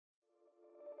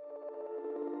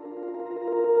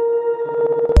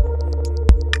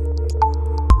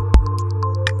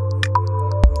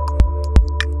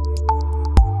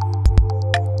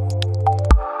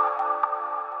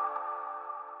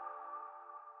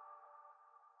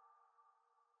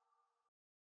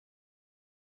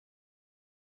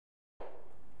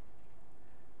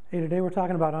Hey, today we're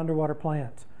talking about underwater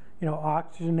plants. You know,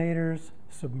 oxygenators,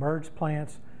 submerged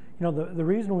plants. You know, the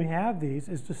reason we have these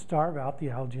is to starve out the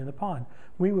algae in the pond.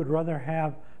 We would rather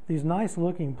have these nice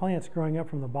looking plants growing up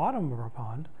from the bottom of our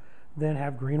pond than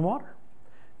have green water.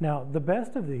 Now, the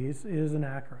best of these is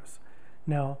anacris.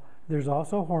 Now, there's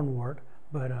also hornwort,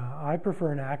 but I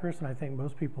prefer anacris, and I think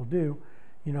most people do.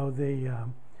 You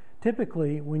know,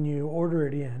 typically when you order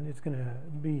it in, it's going to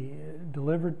be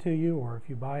delivered to you, or if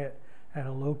you buy it at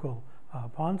a local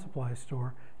pond supply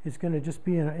store, it's going to just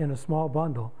be in a small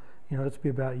bundle. You know, it's be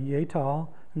about yay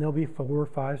tall, and there'll be 4,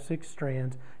 5, 6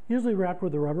 strands, usually wrapped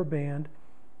with a rubber band,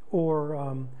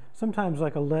 or sometimes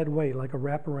like a lead weight, like a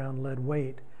wraparound lead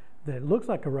weight that looks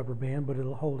like a rubber band, but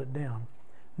it'll hold it down.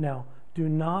 Now, do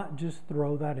not just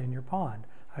throw that in your pond.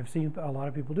 I've seen a lot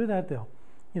of people do that. They'll,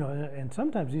 you know, and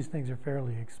sometimes these things are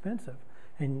fairly expensive,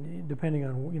 and depending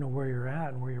on, you know, where you're at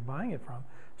and where you're buying it from.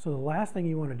 So the last thing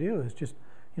you want to do is just,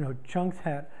 you know, chunk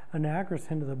that anacris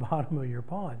into the bottom of your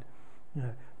pond,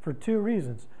 for 2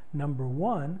 reasons. Number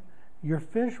one, your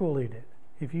fish will eat it.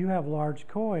 If you have large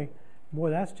koi, boy,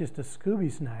 that's just a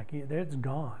Scooby snack. It's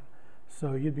gone.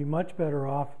 So you'd be much better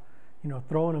off, you know,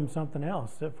 throwing them something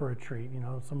else for a treat, you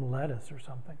know, some lettuce or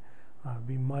something. It'd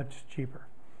be much cheaper.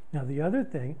 Now, the other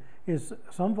thing is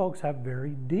some folks have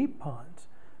very deep ponds.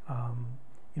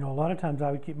 You know, a lot of times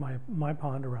I would keep my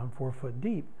pond around 4 foot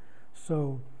deep.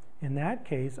 So in that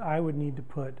case, I would need to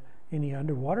put any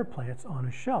underwater plants on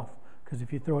a shelf, because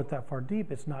if you throw it that far deep,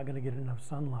 it's not going to get enough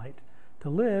sunlight to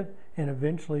live. And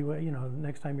eventually, you know,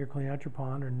 next time you're cleaning out your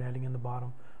pond or netting in the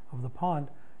bottom of the pond,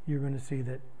 you're going to see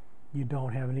that you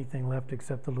don't have anything left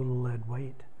except a little lead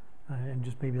weight and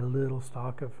just maybe a little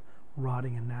stalk of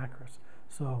rotting anacris.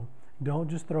 So don't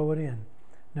just throw it in.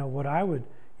 Now, what I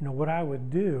would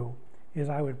do is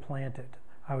I would plant it.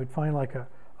 I would find like a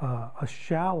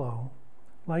shallow,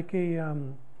 like a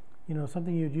you know,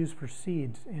 something you'd use for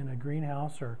seeds in a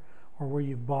greenhouse, or where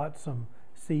you've bought some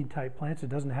seed type plants. It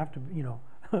doesn't have to, you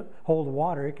know, hold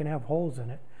water. It can have holes in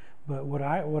it. But what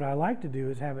I like to do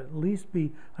is have it at least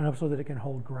be enough so that it can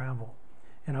hold gravel.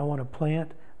 And I want to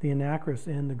plant the anacris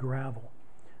in the gravel.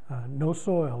 No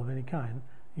soil of any kind.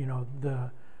 You know,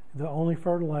 the only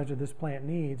fertilizer this plant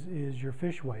needs is your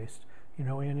fish waste, you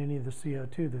know, and any of the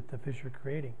CO2 that the fish are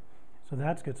creating. So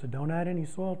that's good. So don't add any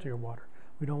soil to your water.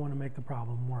 We don't want to make the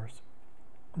problem worse.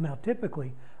 Now,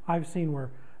 typically, I've seen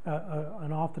where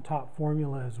an off-the-top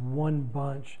formula is 1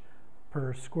 bunch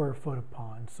per square foot of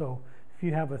pond. So if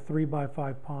you have a 3 by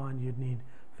 5 pond, you'd need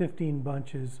 15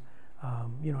 bunches.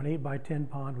 You know, an 8 by 10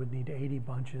 pond would need 80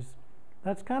 bunches.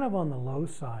 That's kind of on the low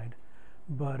side,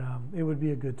 but it would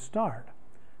be a good start.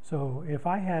 So if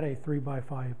I had a 3 by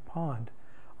 5 pond,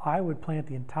 I would plant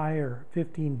the entire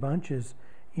 15 bunches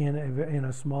in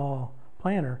a small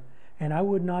planter, and I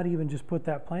would not even just put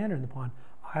that planter in the pond.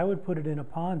 I would put it in a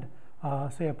pond,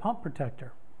 say a pump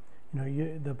protector. You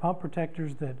know, the pump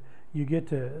protectors that you get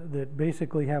that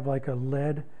basically have like a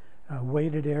lead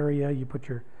weighted area. You put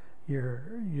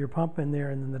your pump in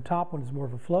there, and then the top one is more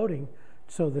of a floating,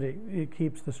 so that it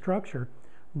keeps the structure.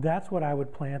 That's what I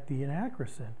would plant the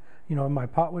anacris in. You know, and my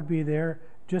pot would be there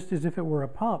just as if it were a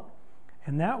pump.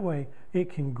 And that way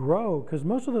it can grow, because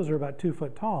most of those are about 2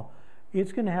 foot tall.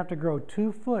 It's going to have to grow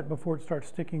 2 foot before it starts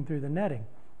sticking through the netting.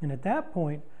 And at that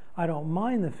point, I don't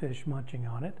mind the fish munching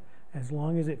on it, as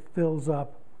long as it fills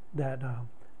up that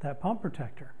pump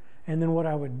protector. And then what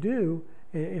I would do,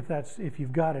 if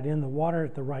you've got it in the water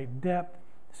at the right depth,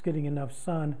 it's getting enough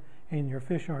sun, and your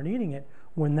fish aren't eating it,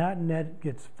 when that net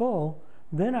gets full,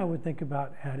 then I would think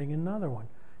about adding another one.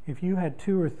 If you had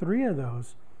 2 or 3 of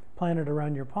those planted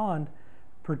around your pond,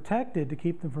 protected to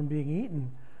keep them from being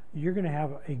eaten, you're going to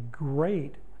have a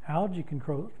great algae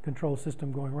control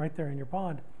system going right there in your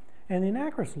pond. And the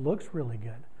anacris looks really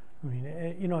good. I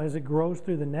mean, you know, as it grows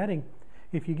through the netting,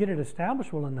 if you get it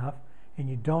established well enough and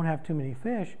you don't have too many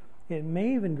fish, it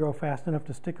may even grow fast enough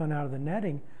to stick on out of the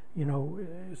netting, you know,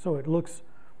 so it looks,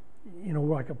 you know,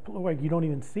 like you don't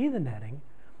even see the netting.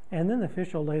 And then the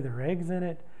fish will lay their eggs in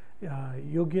it.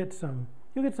 You'll get some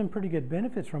pretty good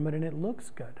benefits from it, and it looks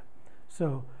good.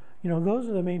 So, you know, those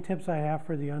are the main tips I have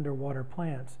for the underwater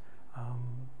plants.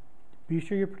 Be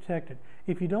sure you're protected.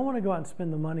 If you don't want to go out and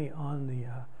spend the money on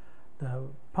the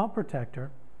pump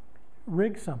protector,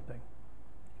 rig something.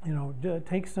 You know,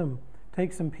 take some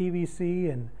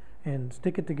PVC and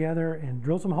stick it together and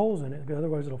drill some holes in it, because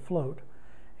otherwise it'll float.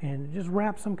 And just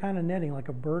wrap some kind of netting, like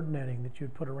a bird netting that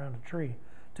you'd put around a tree,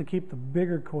 to keep the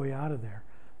bigger koi out of there.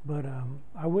 But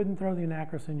I wouldn't throw the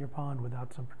anacris in your pond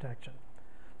without some protection.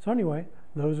 So anyway,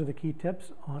 those are the key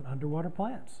tips on underwater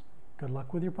plants. Good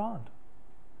luck with your pond.